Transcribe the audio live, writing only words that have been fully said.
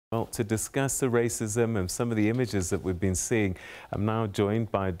Well, to discuss the racism and some of the images that we've been seeing, I'm now joined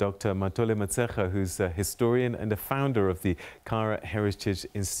by Dr. Motshekga, who's a historian and a founder of the Kara Heritage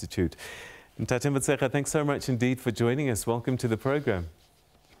Institute. Tate Motshekga, thanks so much indeed for joining us. Welcome to the program.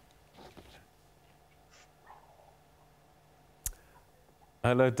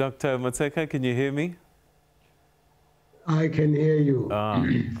 Hello, Dr. Motshekga, can you hear me? I can hear you. Ah,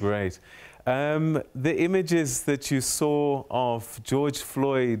 great. The images that you saw of George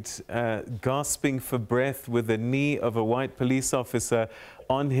Floyd gasping for breath with the knee of a white police officer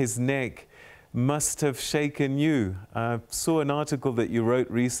on his neck must have shaken you. I saw an article that you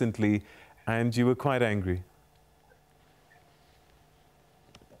wrote recently and you were quite angry.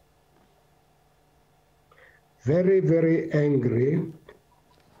 Very, very angry,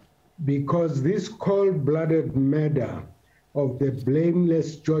 because this cold-blooded murder of the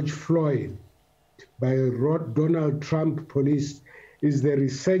blameless George Floyd by Donald Trump police is the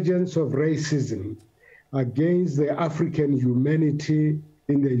resurgence of racism against the African humanity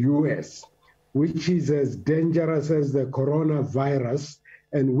in the US, which is as dangerous as the coronavirus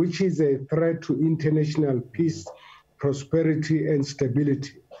and which is a threat to international peace, prosperity, and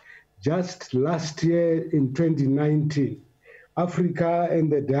stability. Just last year in 2019, Africa and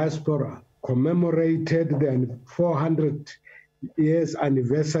the diaspora commemorated the 400 years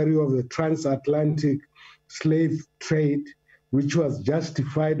anniversary of the transatlantic slave trade, which was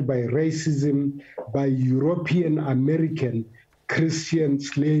justified by racism by European American Christian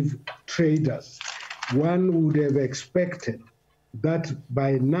slave traders. One would have expected that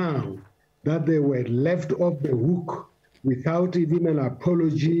by now that they were left off the hook without even an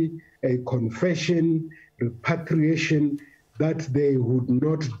apology, a confession, repatriation, that they would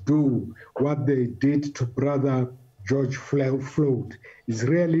not do what they did to brother George Floyd. It's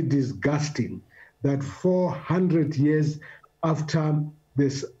really disgusting that 400 years after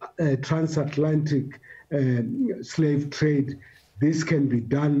this transatlantic slave trade, this can be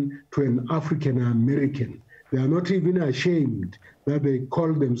done to an African American. They are not even ashamed that they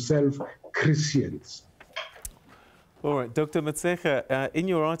call themselves Christians. All right, Dr. Motshekga, in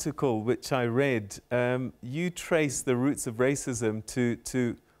your article, which I read, you trace the roots of racism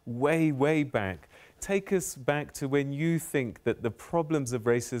to way, way back. Take us back to when you think that the problems of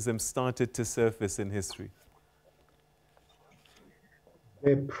racism started to surface in history.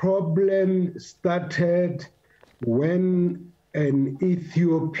 The problem started when an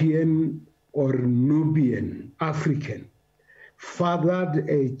Ethiopian or Nubian African fathered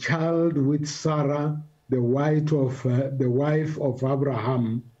a child with Sarah, the wife of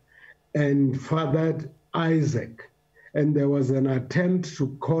Abraham, and fathered Isaac. And there was an attempt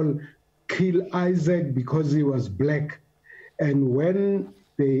to kill Isaac because he was black. And when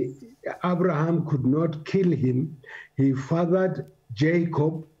Abraham could not kill him, he fathered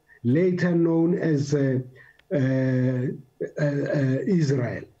Jacob, later known as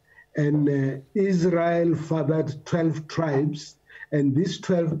Israel. And Israel fathered 12 tribes, and these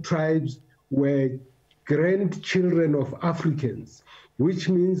 12 tribes were grandchildren of Africans, which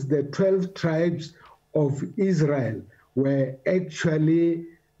means the 12 tribes of Israel were actually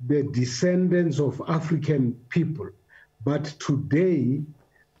the descendants of African people. But today,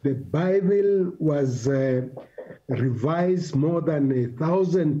 the Bible was revised more than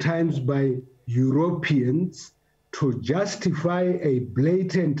 1,000 times by Europeans to justify a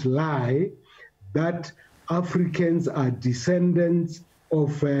blatant lie that Africans are descendants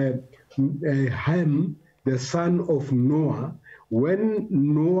of Ham, the son of Noah, when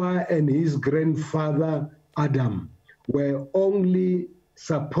Noah and his grandfather Adam were only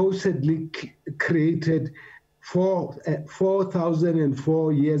supposedly created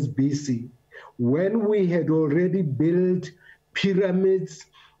 4,004 years BC, when we had already built pyramids,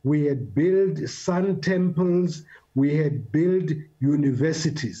 we had built sun temples, we had built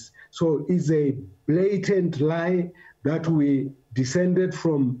universities. So it's a blatant lie that we descended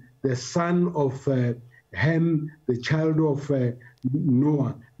from the son of Ham, the child of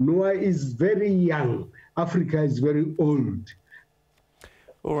Noah. Noah is very young. Africa is very old.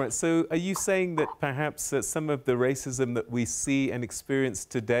 All right, so are you saying that perhaps some of the racism that we see and experience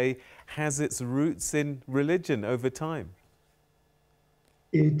today has its roots in religion over time?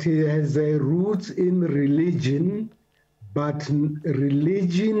 It has roots in religion, but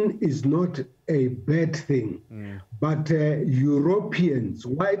religion is not a bad thing. But Europeans,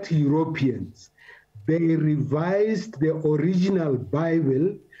 white Europeans, they revised the original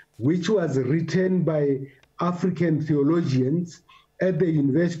Bible, which was written by African theologians at the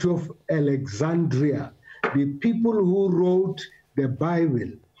University of Alexandria. The people who wrote the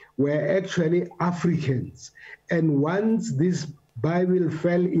Bible were actually Africans. And once this Bible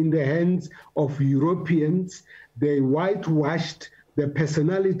fell in the hands of Europeans. They whitewashed the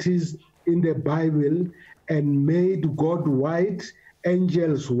personalities in the Bible and made God white,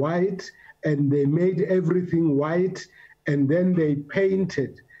 angels white, and they made everything white, and then they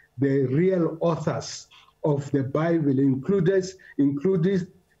painted the real authors of the Bible, including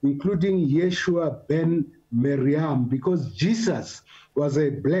Yeshua ben Miriam, because Jesus was a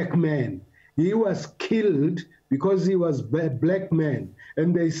black man. He was killed because he was a black man.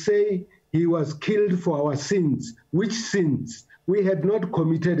 And they say he was killed for our sins. Which sins? We had not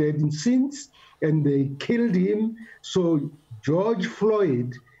committed any sins, and they killed him. So George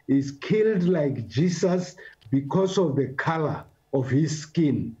Floyd is killed like Jesus because of the color of his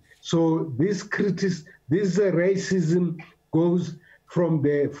skin. So this racism goes from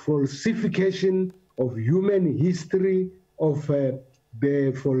the falsification of human history, of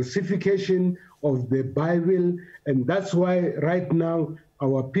the falsification of the Bible, and that's why right now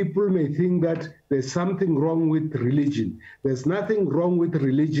our people may think that there's something wrong with religion. There's nothing wrong with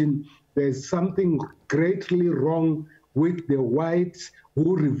religion. There's something greatly wrong with the whites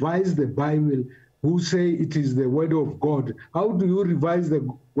who revise the Bible, who say it is the word of God. How do you revise the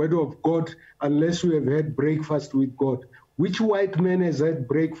word of God unless you have had breakfast with God? Which white man has had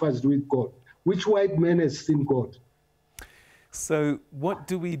breakfast with God? Which white man has seen God? So what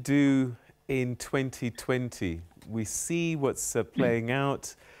do we do in 2020? We see what's playing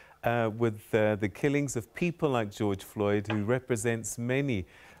out with the killings of people like George Floyd, who represents many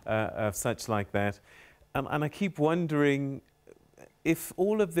of such like that. And I keep wondering, if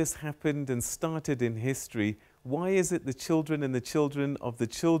all of this happened and started in history, why is it the children and the children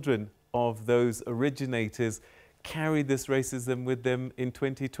of those originators carry this racism with them in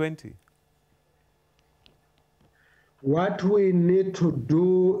 2020? What we need to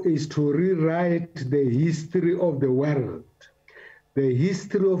do is to rewrite the history of the world. The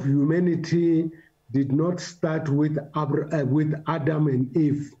history of humanity did not start with Adam and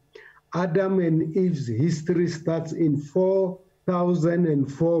Eve. Adam and Eve's history starts in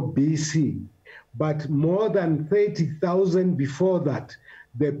 4004 BC. But more than 30,000 before that,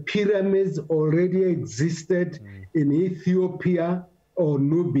 the pyramids already existed in Ethiopia or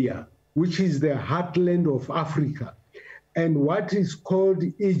Nubia, which is the heartland of Africa. And what is called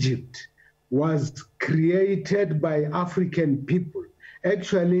Egypt was created by African people.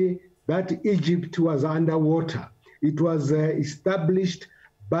 Actually, that Egypt was underwater. It was established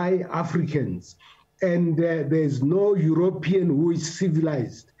by Africans. And there's no European who is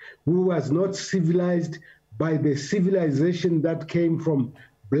civilized, who was not civilized by the civilization that came from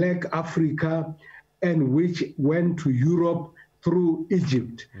Black Africa and which went to Europe through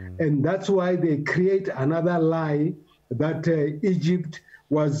Egypt. And that's why they create another lie that Egypt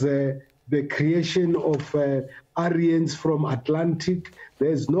was the creation of Aryans from Atlantic.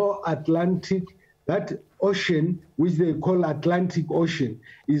 There's no Atlantic. That ocean, which they call Atlantic Ocean,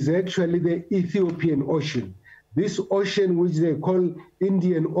 is actually the Ethiopian Ocean. This ocean, which they call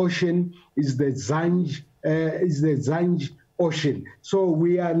Indian Ocean, is the Zanj Ocean. So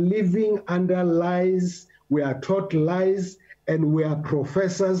we are living under lies. We are taught lies, and we are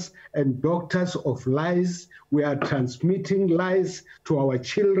professors and doctors of lies. We are transmitting lies to our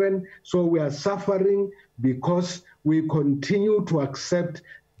children. So we are suffering because we continue to accept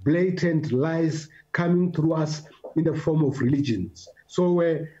blatant lies coming through us in the form of religions. So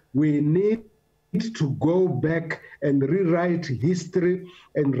we need to go back and rewrite history.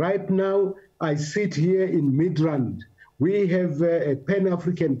 And right now, I sit here in Midrand. We have a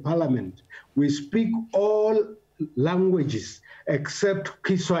Pan-African Parliament. We speak all languages except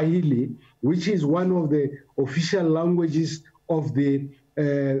Kiswahili, which is one of the official languages of the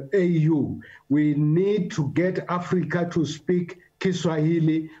AU. We need to get Africa to speak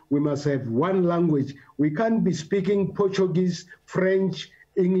Kiswahili. We must have one language. We can't be speaking Portuguese, French,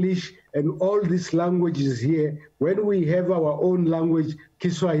 English, and all these languages here when we have our own language,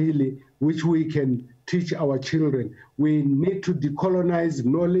 Kiswahili, which we can teach our children. We need to decolonize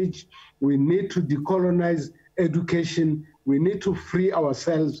knowledge. We need to decolonize education. We need to free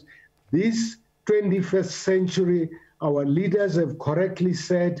ourselves. This 21st century, our leaders have correctly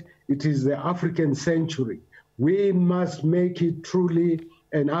said it is the African century. We must make it truly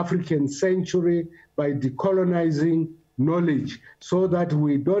an African century by decolonizing knowledge so that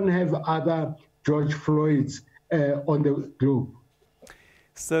we don't have other George Floyds on the globe.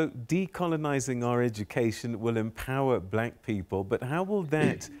 So decolonizing our education will empower black people, but how will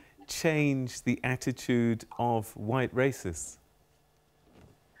that change the attitude of white racists?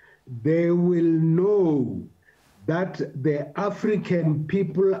 They will know that the African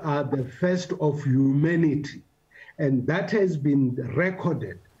people are the first of humanity, and that has been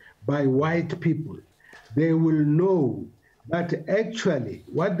recorded by white people, they will know that actually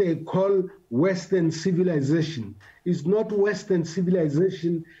what they call Western civilization is not Western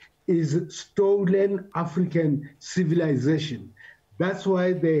civilization, is stolen African civilization. That's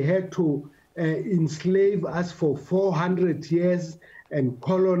why they had to enslave us for 400 years and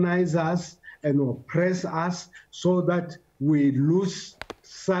colonize us and oppress us so that we lose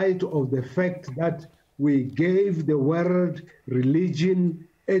sight of the fact that we gave the world religion,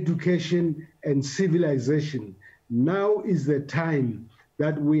 education, and civilization. Now is the time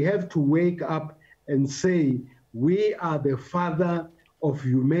that we have to wake up and say, we are the father of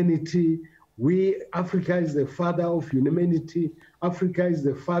humanity. Africa is the father of humanity. Africa is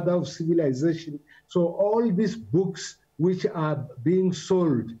the father of civilization. So all these books which are being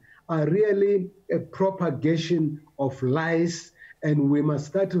sold are really a propagation of lies, and we must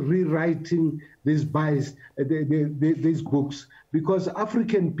start rewriting these books, because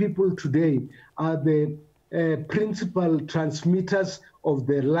African people today are the principal transmitters of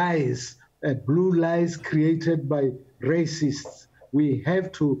the lies, blue lies created by racists. We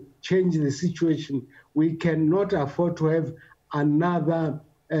have to change the situation. We cannot afford to have another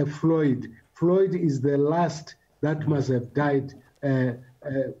Floyd. Floyd is the last that must have died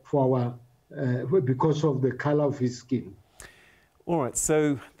because of the color of his skin. All right,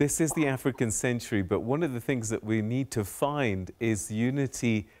 so this is the African century, but one of the things that we need to find is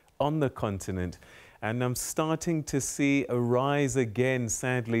unity on the continent. And I'm starting to see a rise again,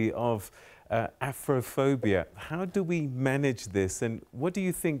 sadly, of Afrophobia. How do we manage this, and what do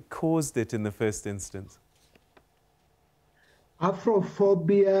you think caused it in the first instance?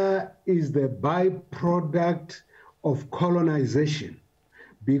 Afrophobia is the byproduct of colonization,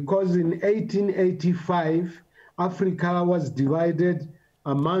 because in 1885, Africa was divided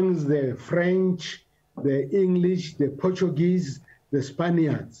amongst the French, the English, the Portuguese, the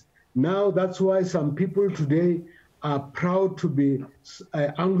Spaniards. Now that's why some people today are proud to be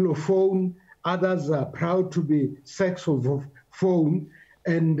Anglophone, others are proud to be Saxophone.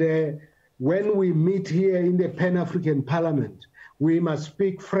 And when we meet here in the Pan-African Parliament, we must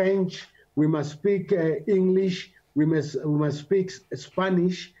speak French, we must speak English, we must speak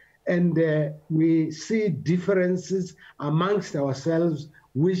Spanish, and we see differences amongst ourselves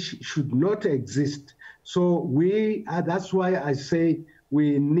which should not exist. So that's why I say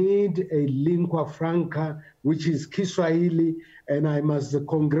we need a lingua franca, which is Kiswahili, and I must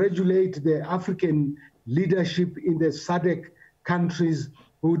congratulate the African leadership in the SADC countries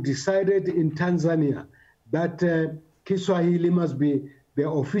who decided in Tanzania that Kiswahili must be the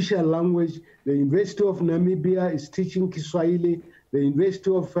official language. The University of Namibia is teaching Kiswahili. The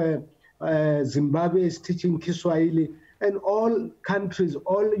University of Zimbabwe is teaching Kiswahili. And all countries,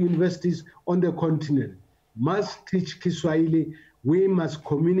 all universities on the continent must teach Kiswahili. We must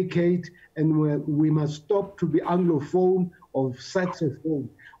communicate, and we must stop to be Anglophone or Saxophone.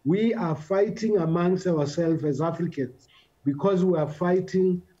 We are fighting amongst ourselves as Africans because we are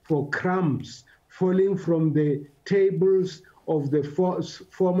fighting for crumbs falling from the tables of the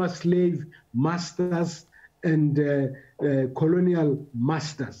former slave masters and colonial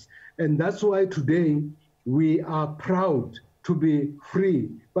masters. And that's why today we are proud to be free.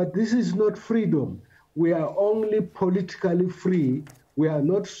 But this is not freedom. We are only politically free. We are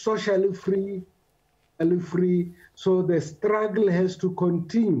not socially free. So the struggle has to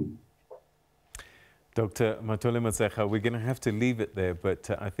continue. Dr. Motshekga, we're going to have to leave it there, but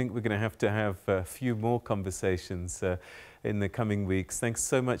I think we're going to have a few more conversations in the coming weeks. Thanks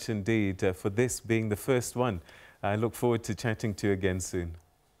so much indeed for this being the first one. I look forward to chatting to you again soon.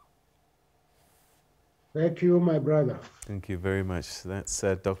 Thank you, my brother. Thank you very much. That's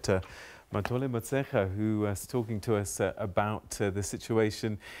Dr. Motshekga, who was talking to us about the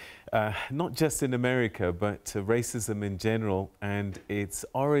situation, not just in America, but racism in general and its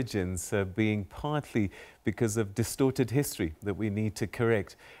origins being partly because of distorted history that we need to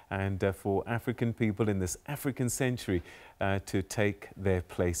correct, and for African people in this African century to take their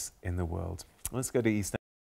place in the world. Let's go to East